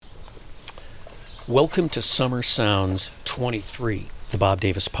Welcome to Summer-Sounds-2023, the Bob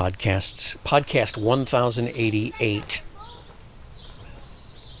Davis Podcasts, podcast 1088.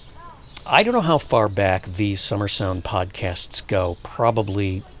 I don't know how far back these Summer Sound podcasts go,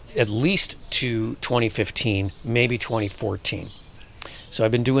 probably at least to 2015, maybe 2014. So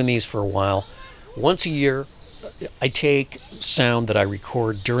I've been doing these for a while. Once a year, I take sound that I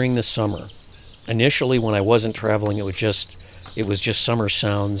record during the summer. Initially, when I wasn't traveling, it was just summer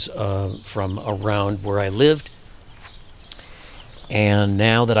sounds from around where I lived. And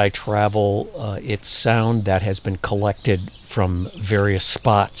now that I travel, it's sound that has been collected from various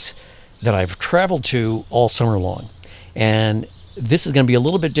spots that I've traveled to all summer long. And this is going to be a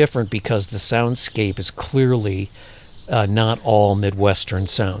little bit different because the soundscape is clearly not all Midwestern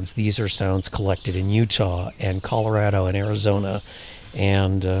sounds. These are sounds collected in Utah and Colorado and Arizona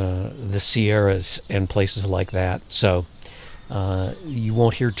and the Sierras and places like that. So you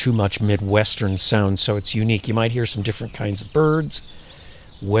won't hear too much Midwestern sound, so it's unique. You might hear some different kinds of birds,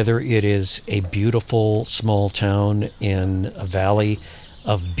 whether it is a beautiful small town in a valley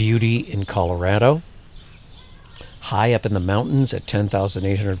of beauty in Colorado, high up in the mountains at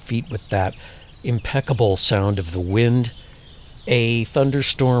 10,800 feet with that impeccable sound of the wind, a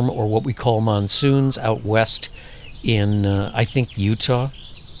thunderstorm or what we call monsoons out west in, I think, Utah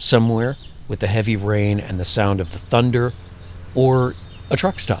somewhere with the heavy rain and the sound of the thunder, or a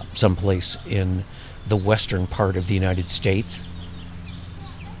truck stop someplace in the western part of the United States.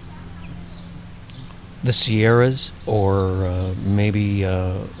 The Sierras, or maybe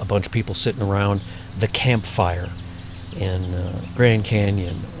a bunch of people sitting around the campfire in Grand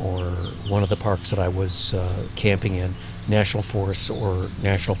Canyon, or one of the parks that I was camping in, national forests or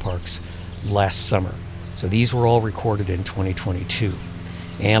national parks last summer. So these were all recorded in 2022.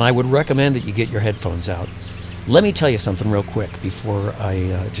 And I would recommend that you get your headphones out. Let me tell you something real quick before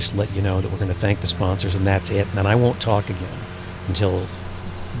I just let you know that we're going to thank the sponsors, and that's it. And then I won't talk again until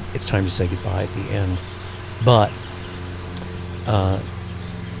it's time to say goodbye at the end. But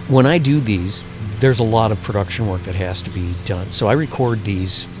when I do these, there's a lot of production work that has to be done. So I record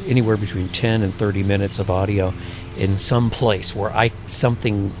these anywhere between 10 and 30 minutes of audio in some place where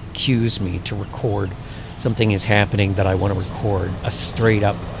something cues me to record. Something is happening that I want to record, a straight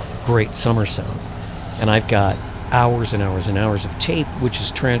up great summer sound. And I've got hours and hours and hours of tape, which is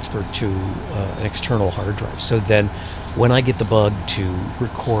transferred to an external hard drive. So then when I get the bug to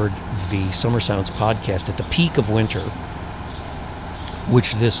record the Summer Sounds podcast at the peak of winter,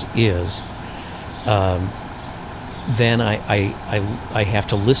 which this is, then I have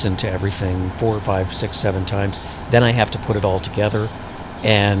to listen to everything 4, 5, 6, 7 times. Then I have to put it all together.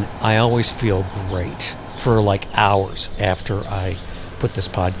 And I always feel great for like hours after I put this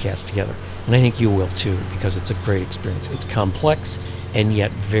podcast together. And I think you will too, because it's a great experience. It's complex and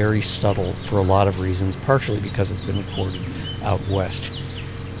yet very subtle for a lot of reasons, partially because it's been recorded out west.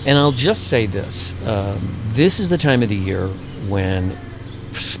 And I'll just say this. This is the time of the year when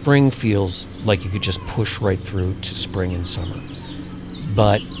spring feels like you could just push right through to spring and summer.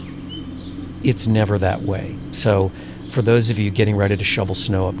 But it's never that way. So for those of you getting ready to shovel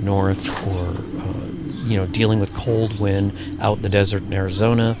snow up north, or dealing with cold wind out in the desert in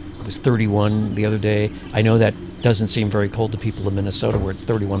Arizona, it was 31 the other day. I know that doesn't seem very cold to people in Minnesota, where it's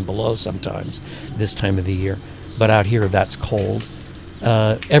 31 below sometimes this time of the year. But out here, that's cold.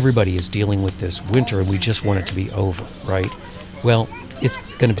 Everybody is dealing with this winter, and we just want it to be over, right? Well, it's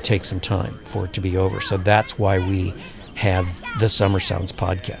going to take some time for it to be over. So that's why we have the Summer Sounds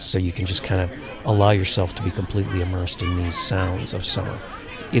podcast, so you can just kind of allow yourself to be completely immersed in these sounds of summer.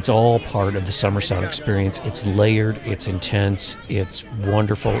 It's all part of the summer sound experience. It's layered, it's intense, it's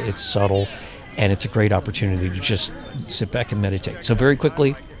wonderful, it's subtle, and it's a great opportunity to just sit back and meditate. So very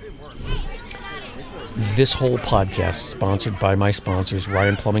quickly, this whole podcast is sponsored by my sponsors,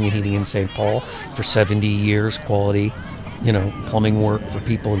 Ryan Plumbing and Heating in St. Paul, for 70 years, quality, plumbing work for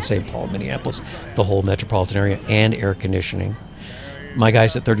people in St. Paul, Minneapolis, the whole metropolitan area, and air conditioning. My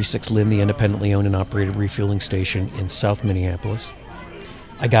guys at 36 Lynn, the independently owned and operated refueling station in South Minneapolis.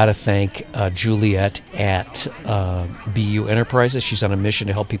 I got to thank Juliet at BU Enterprises. She's on a mission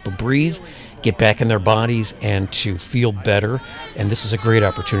to help people breathe, get back in their bodies, and to feel better. And this is a great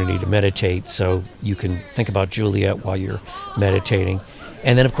opportunity to meditate, so you can think about Juliet while you're meditating.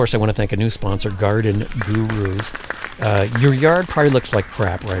 And then, of course, I want to thank a new sponsor, Garden Gurus. Your yard probably looks like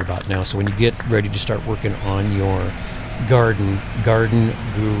crap right about now, so when you get ready to start working on your garden, Garden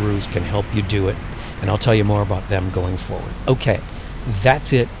Gurus can help you do it. And I'll tell you more about them going forward. Okay.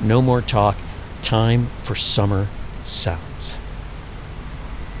 That's it. No more talk. Time for Summer Sounds.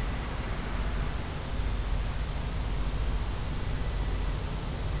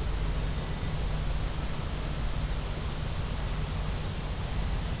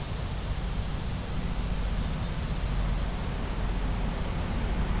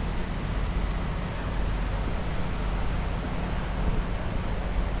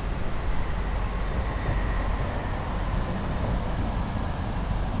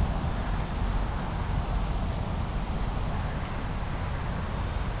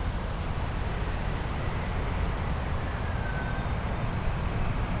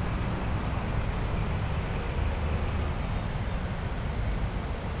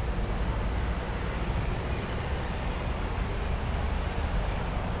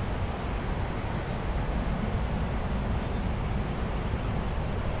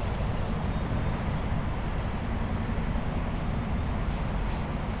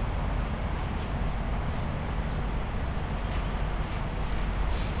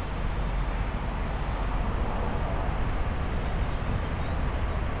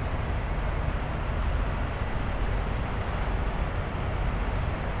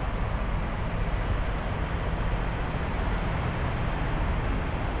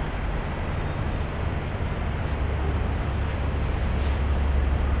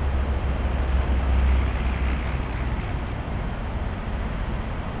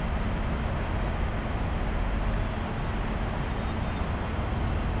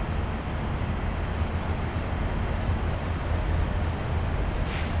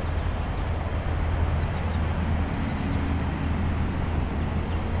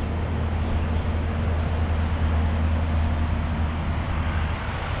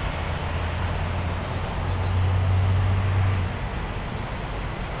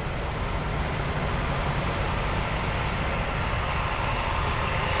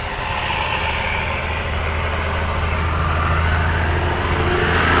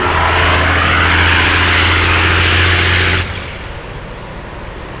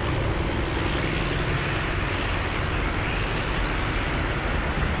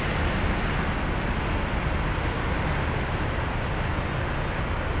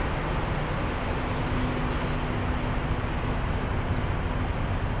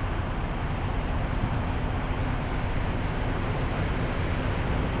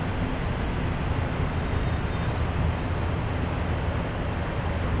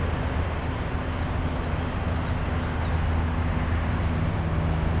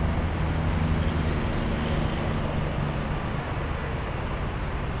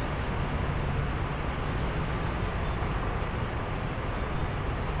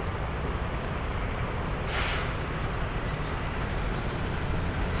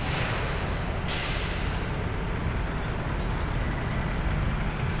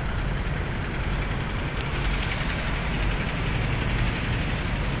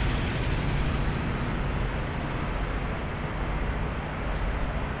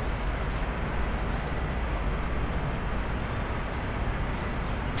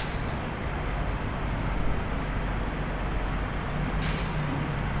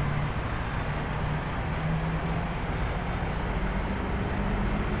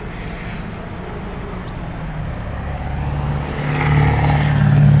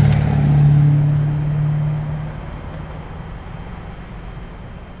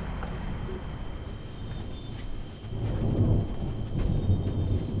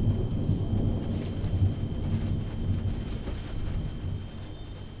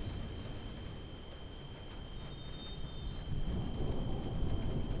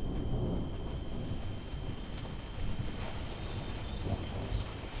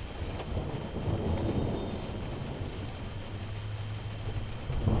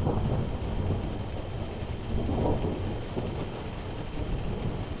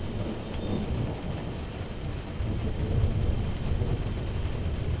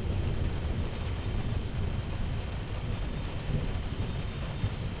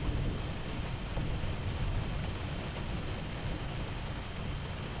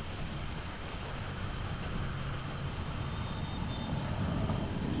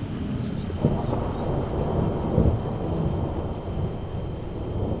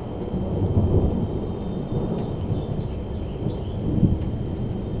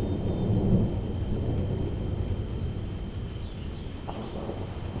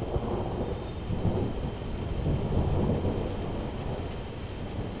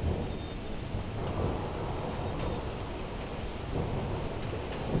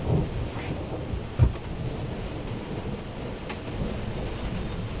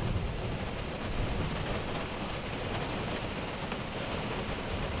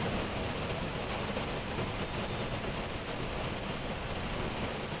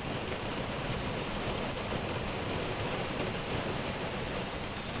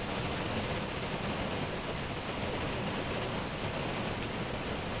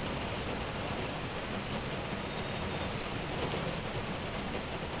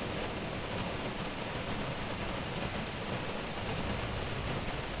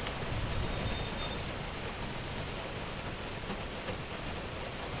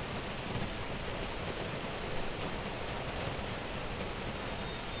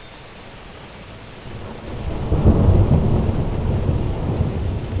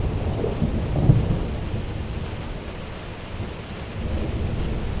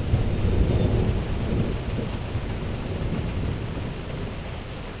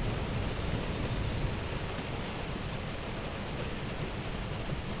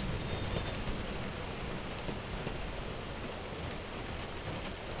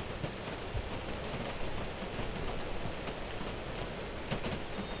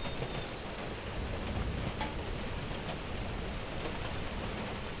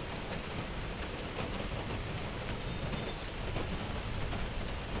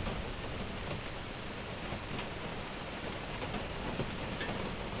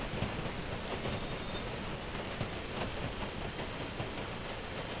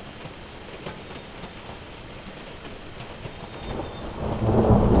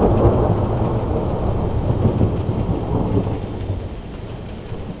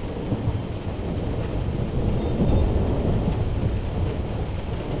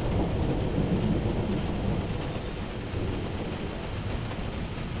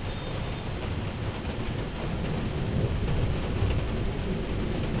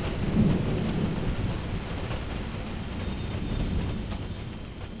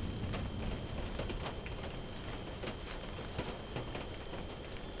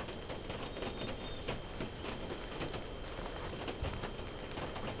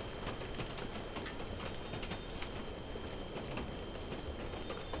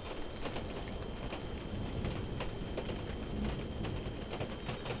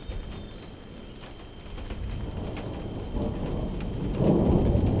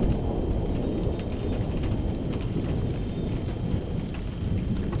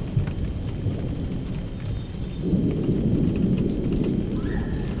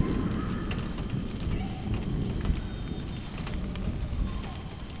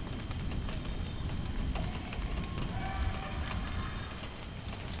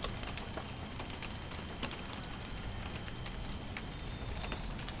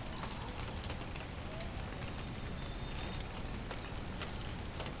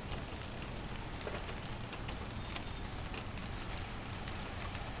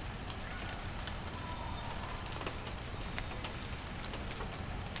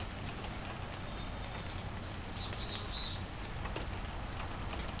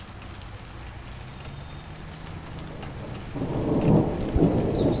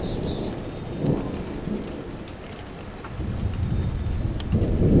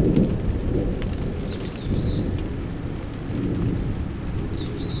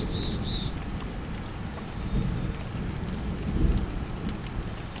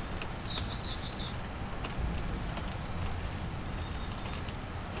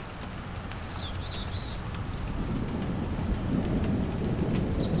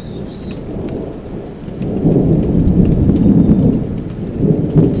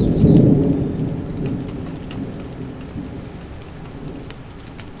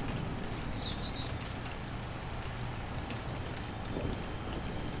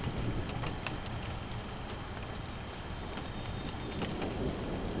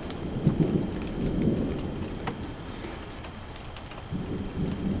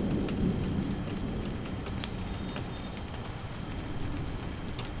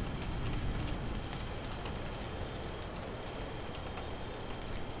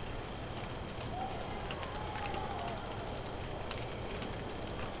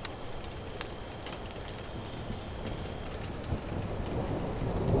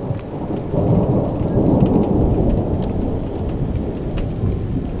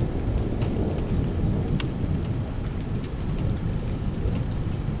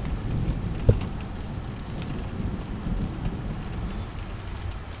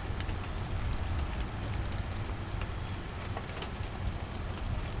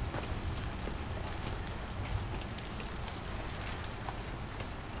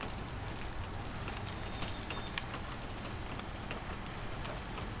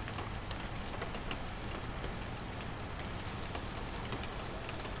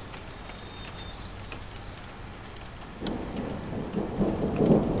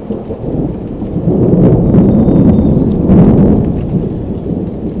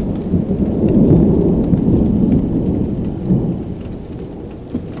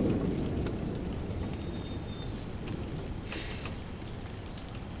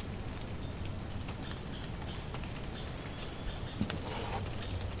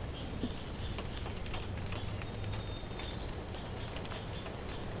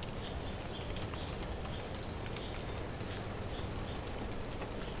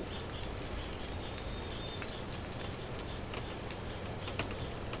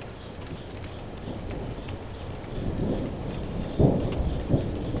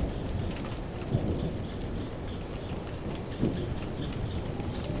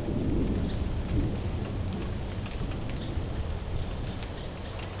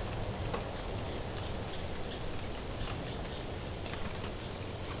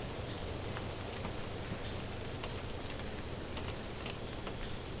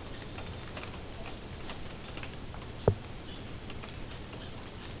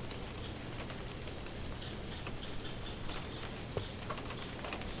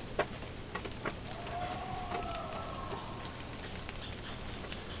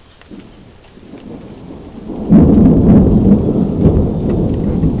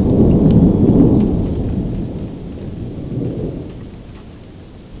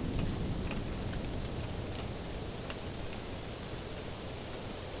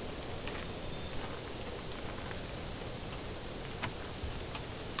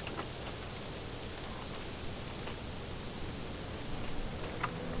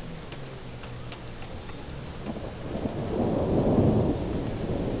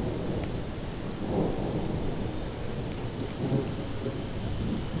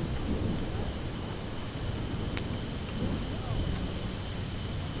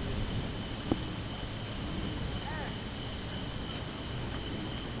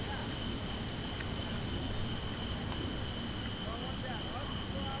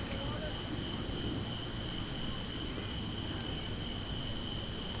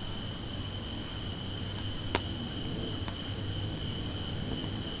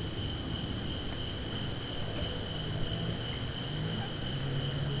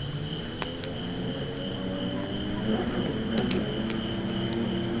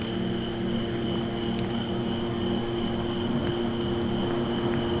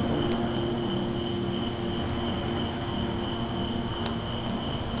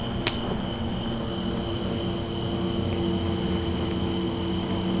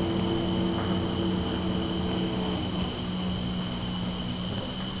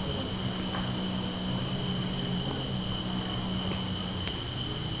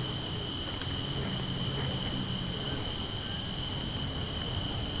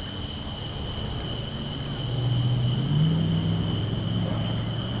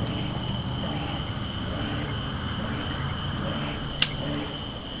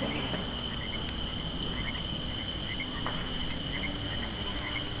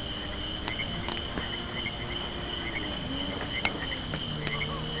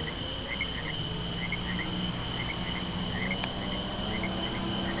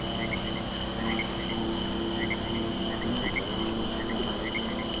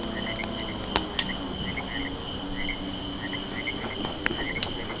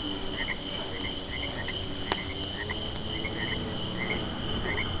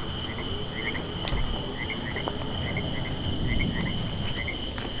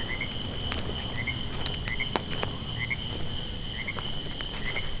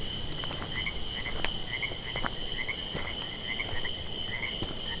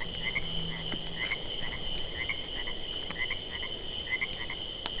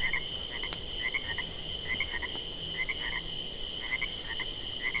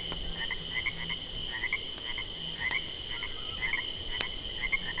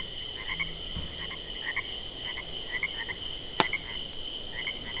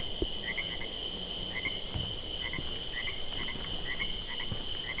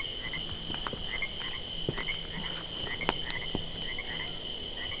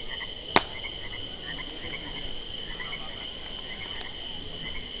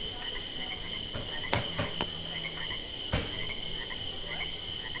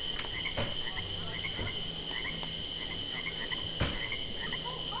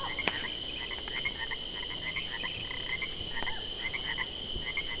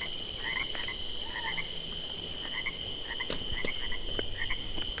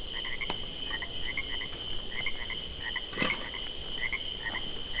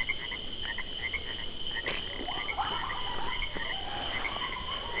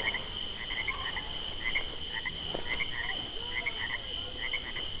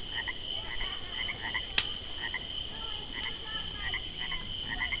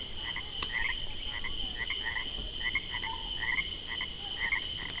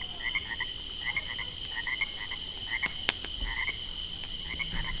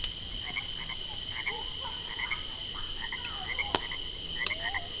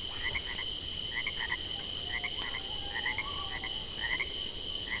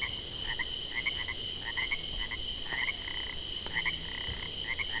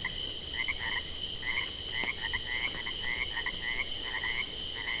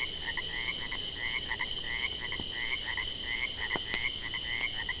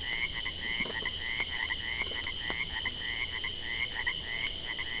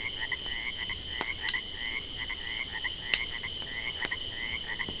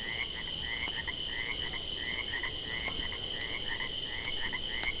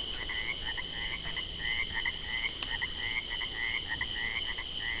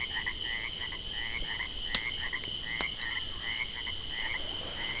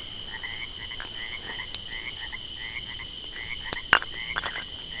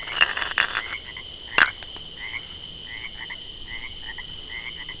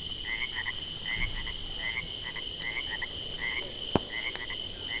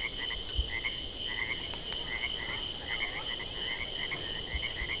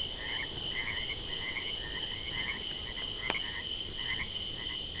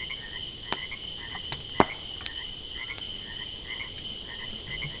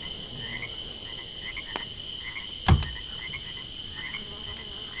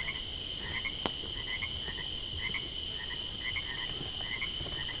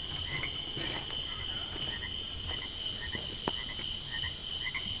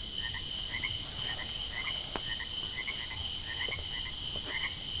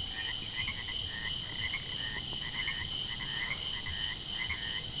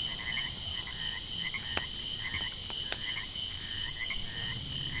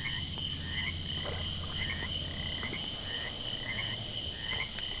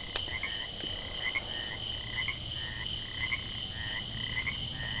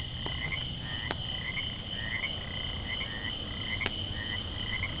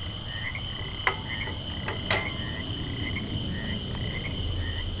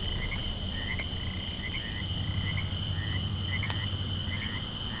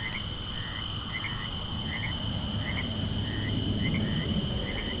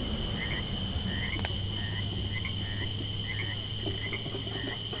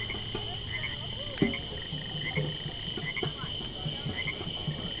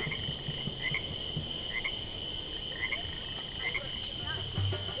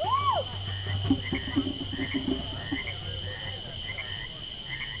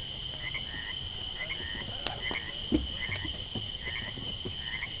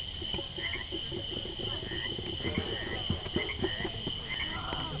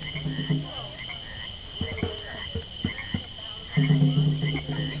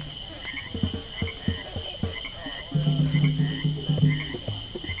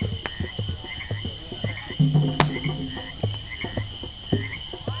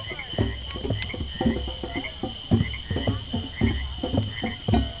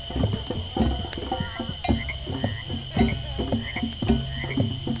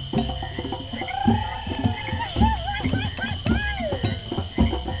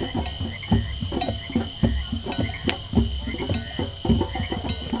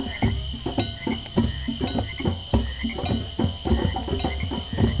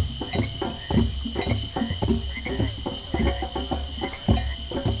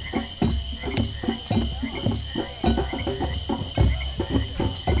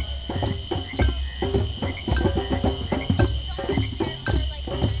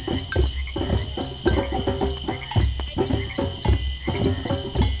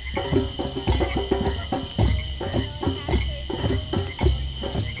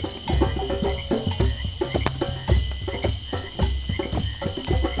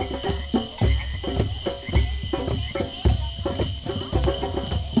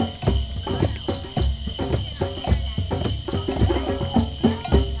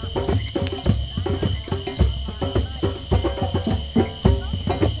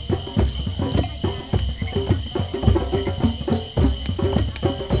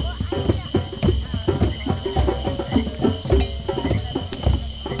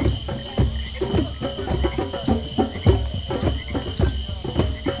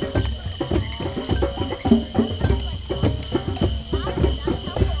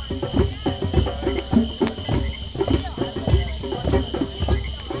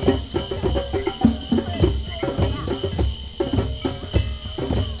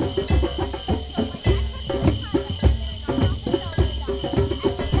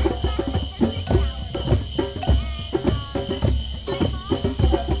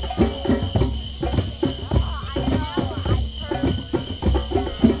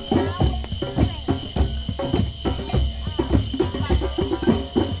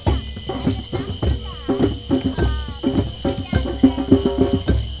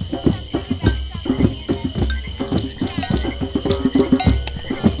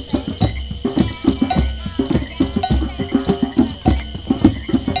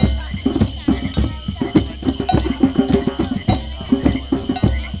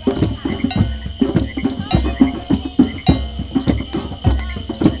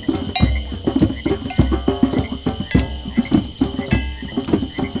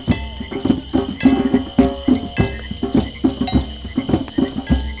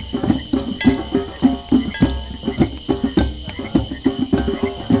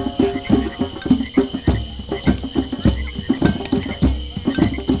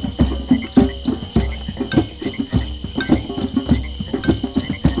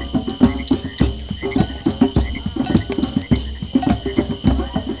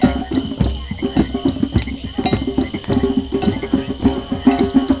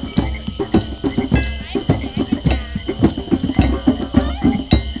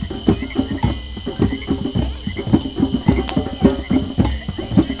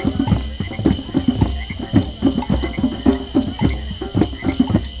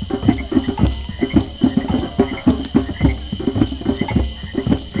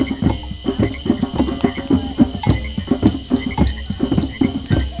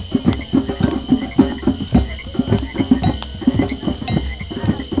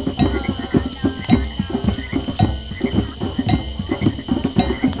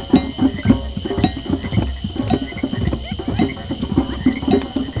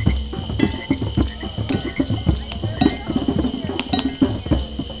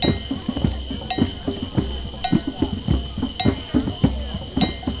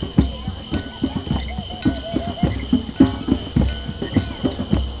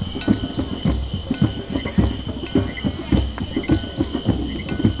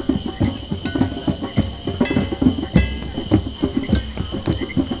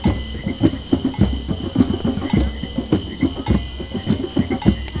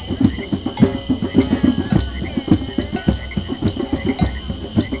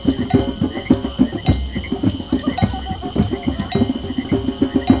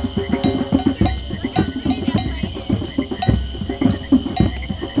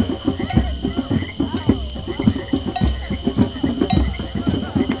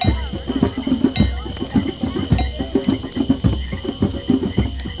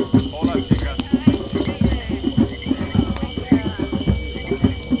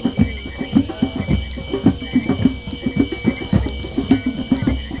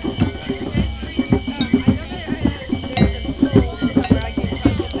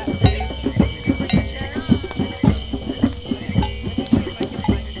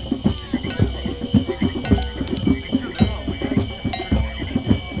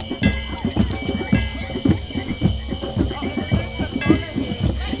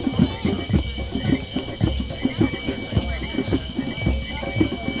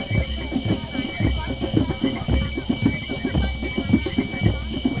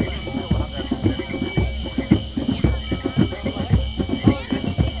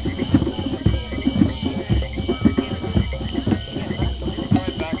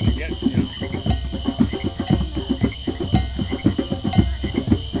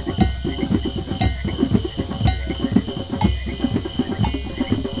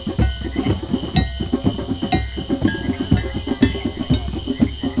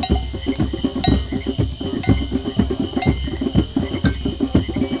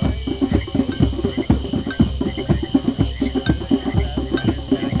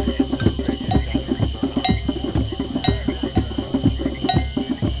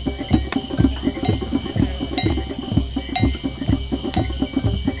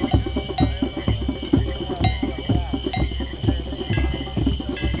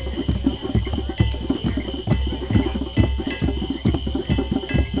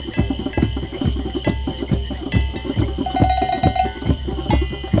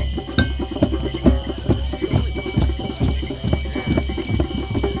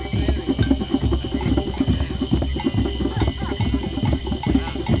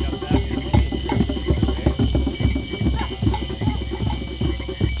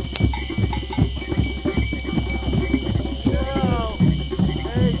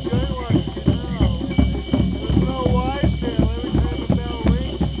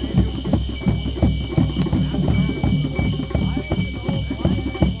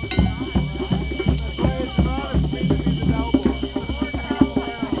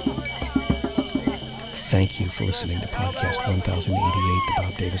 Thank you for listening to podcast 1088, the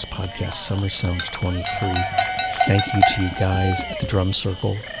Bob Davis podcast, Summer Sounds 23. Thank you to you guys at the Drum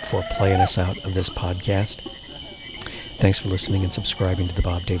Circle for playing us out of this podcast. Thanks for listening and subscribing to the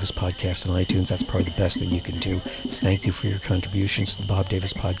Bob Davis podcast on iTunes. That's probably the best thing you can do. Thank you for your contributions to the Bob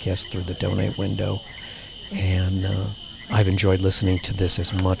Davis podcast through the donate window. And I've enjoyed listening to this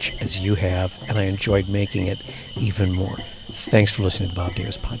as much as you have, and I enjoyed making it even more. Thanks for listening to the Bob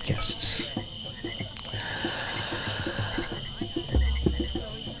Davis podcasts.